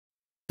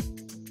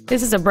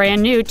This is a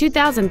brand new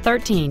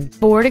 2013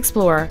 Ford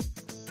Explorer.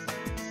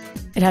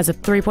 It has a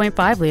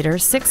 3.5-liter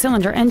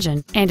six-cylinder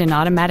engine and an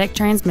automatic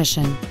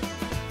transmission.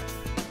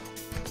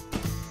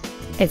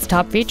 Its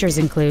top features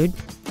include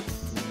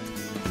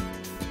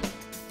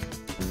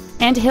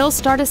and hill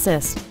start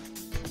assist.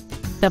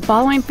 The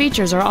following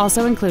features are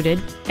also included: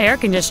 air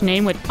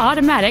conditioning with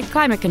automatic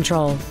climate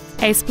control,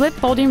 a split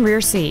folding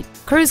rear seat,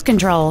 cruise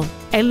control,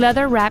 a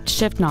leather-wrapped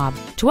shift knob,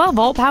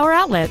 12-volt power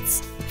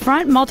outlets,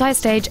 front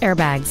multi-stage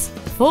airbags,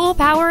 full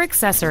power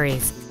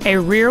accessories, a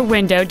rear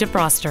window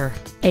defroster,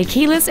 a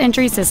keyless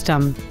entry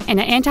system, and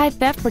an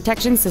anti-theft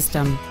protection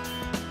system.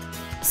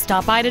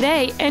 Stop by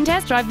today and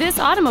test drive this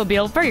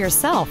automobile for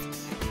yourself.